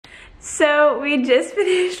So we just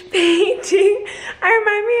finished painting.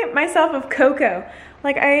 I remind myself of Coco.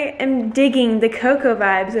 Like I am digging the Coco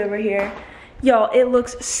vibes over here. Y'all, it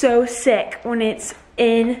looks so sick when it's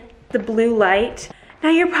in the blue light. Now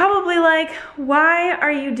you're probably like, why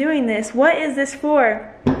are you doing this? What is this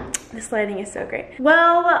for? This lighting is so great.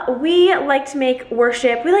 Well, we like to make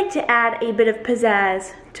worship. We like to add a bit of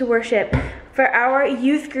pizzazz to worship. For our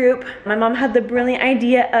youth group, my mom had the brilliant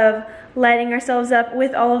idea of lighting ourselves up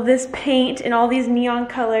with all of this paint and all these neon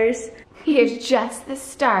colors. Here's just the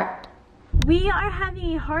start. We are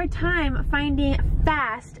having a hard time finding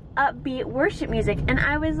fast, upbeat worship music, and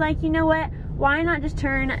I was like, you know what? Why not just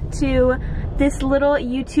turn to this little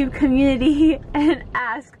YouTube community and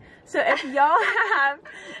ask? So if y'all have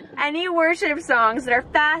any worship songs that are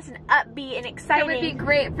fast and upbeat and exciting, It would be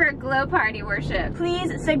great for glow party worship.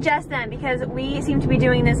 please suggest them because we seem to be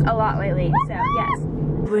doing this a lot lately. So yes.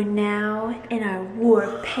 We're now in our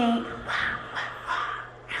war paint.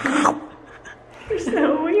 You're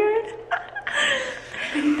so weird.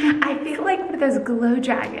 I feel like those glow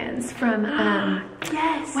dragons from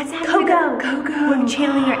Yes. what's that? Coco. Coco. We're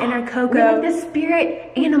channeling our inner Coco. We're like the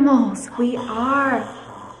spirit animals. We are.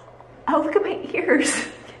 Oh, look at my ears.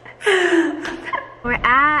 We're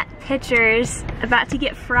at Pitcher's, about to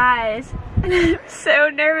get fries. And I'm so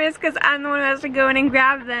nervous because I'm the one who has to go in and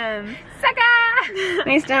grab them. Sucker!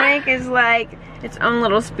 My stomach is like its own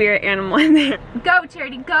little spirit animal in there. Go,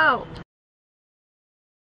 Charity, go.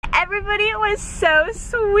 Everybody was so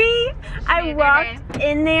sweet. I walked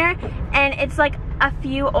in there and it's like a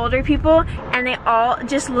few older people and they all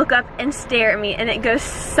just look up and stare at me and it goes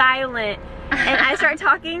silent. And I start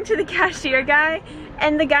talking to the cashier guy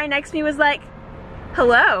and the guy next to me was like,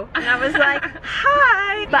 hello. And I was like,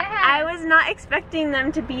 hi. But I was not expecting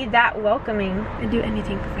them to be that welcoming. I'd do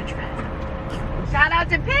anything for french fries. Shout out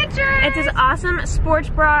to Pitcher. It's this awesome sports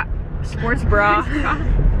bra.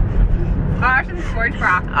 Awesome sports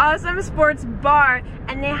bra. Awesome sports bar,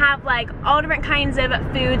 and they have like all different kinds of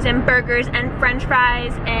foods and burgers and french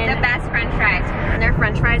fries and The best french fries. and their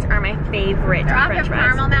french fries are my favorite They're off french of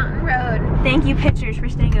fries. Carmel Mountain Road. Thank you, Pitchers, for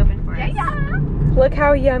staying open for us. Yeah. Look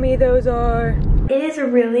how yummy those are. It is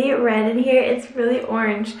really red in here. It's really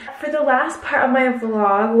orange. For the last part of my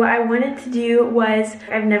vlog, what I wanted to do was,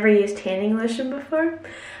 I've never used tanning lotion before,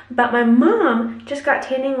 but my mom just got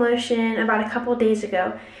tanning lotion about a couple days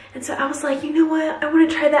ago. And so I was like, you know what? I want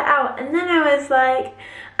to try that out. And then I was like,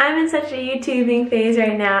 I'm in such a YouTubing phase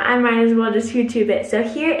right now. I might as well just YouTube it. So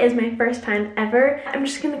here is my first time ever. I'm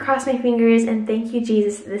just going to cross my fingers and thank you,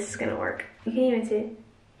 Jesus, that this is going to work. You can even see it.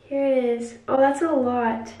 Here it is. Oh, that's a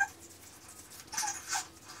lot.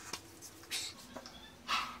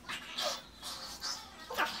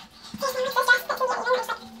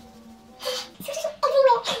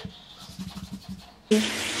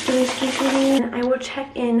 And I will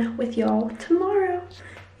check in with y'all tomorrow.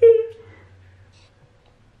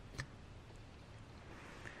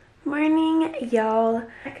 Morning, y'all.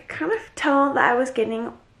 I could kind of tell that I was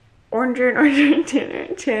getting oranger and oranger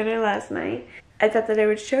and tanner last night. I thought that I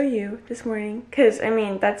would show you this morning because, I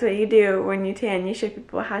mean, that's what you do when you tan. You show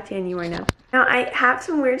people how tan you are now. Now, I have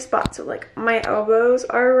some weird spots, so like my elbows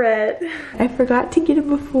are red. I forgot to get it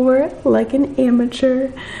before like an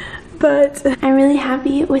amateur. But I'm really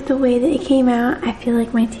happy with the way that it came out. I feel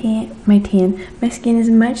like my skin is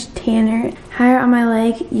much tanner. Higher on my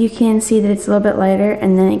leg, you can see that it's a little bit lighter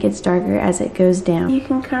and then it gets darker as it goes down. You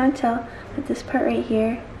can kind of tell that this part right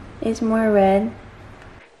here is more red.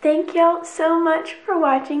 Thank y'all so much for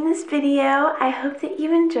watching this video. I hope that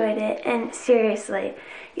you enjoyed it, and seriously,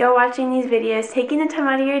 y'all watching these videos, taking the time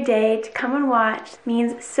out of your day to come and watch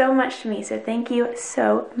means so much to me, so thank you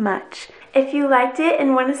so much. If you liked it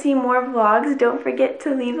and want to see more vlogs, don't forget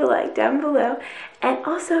to leave a like down below and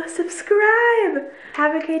also subscribe.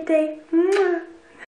 Have a great day. Mwah.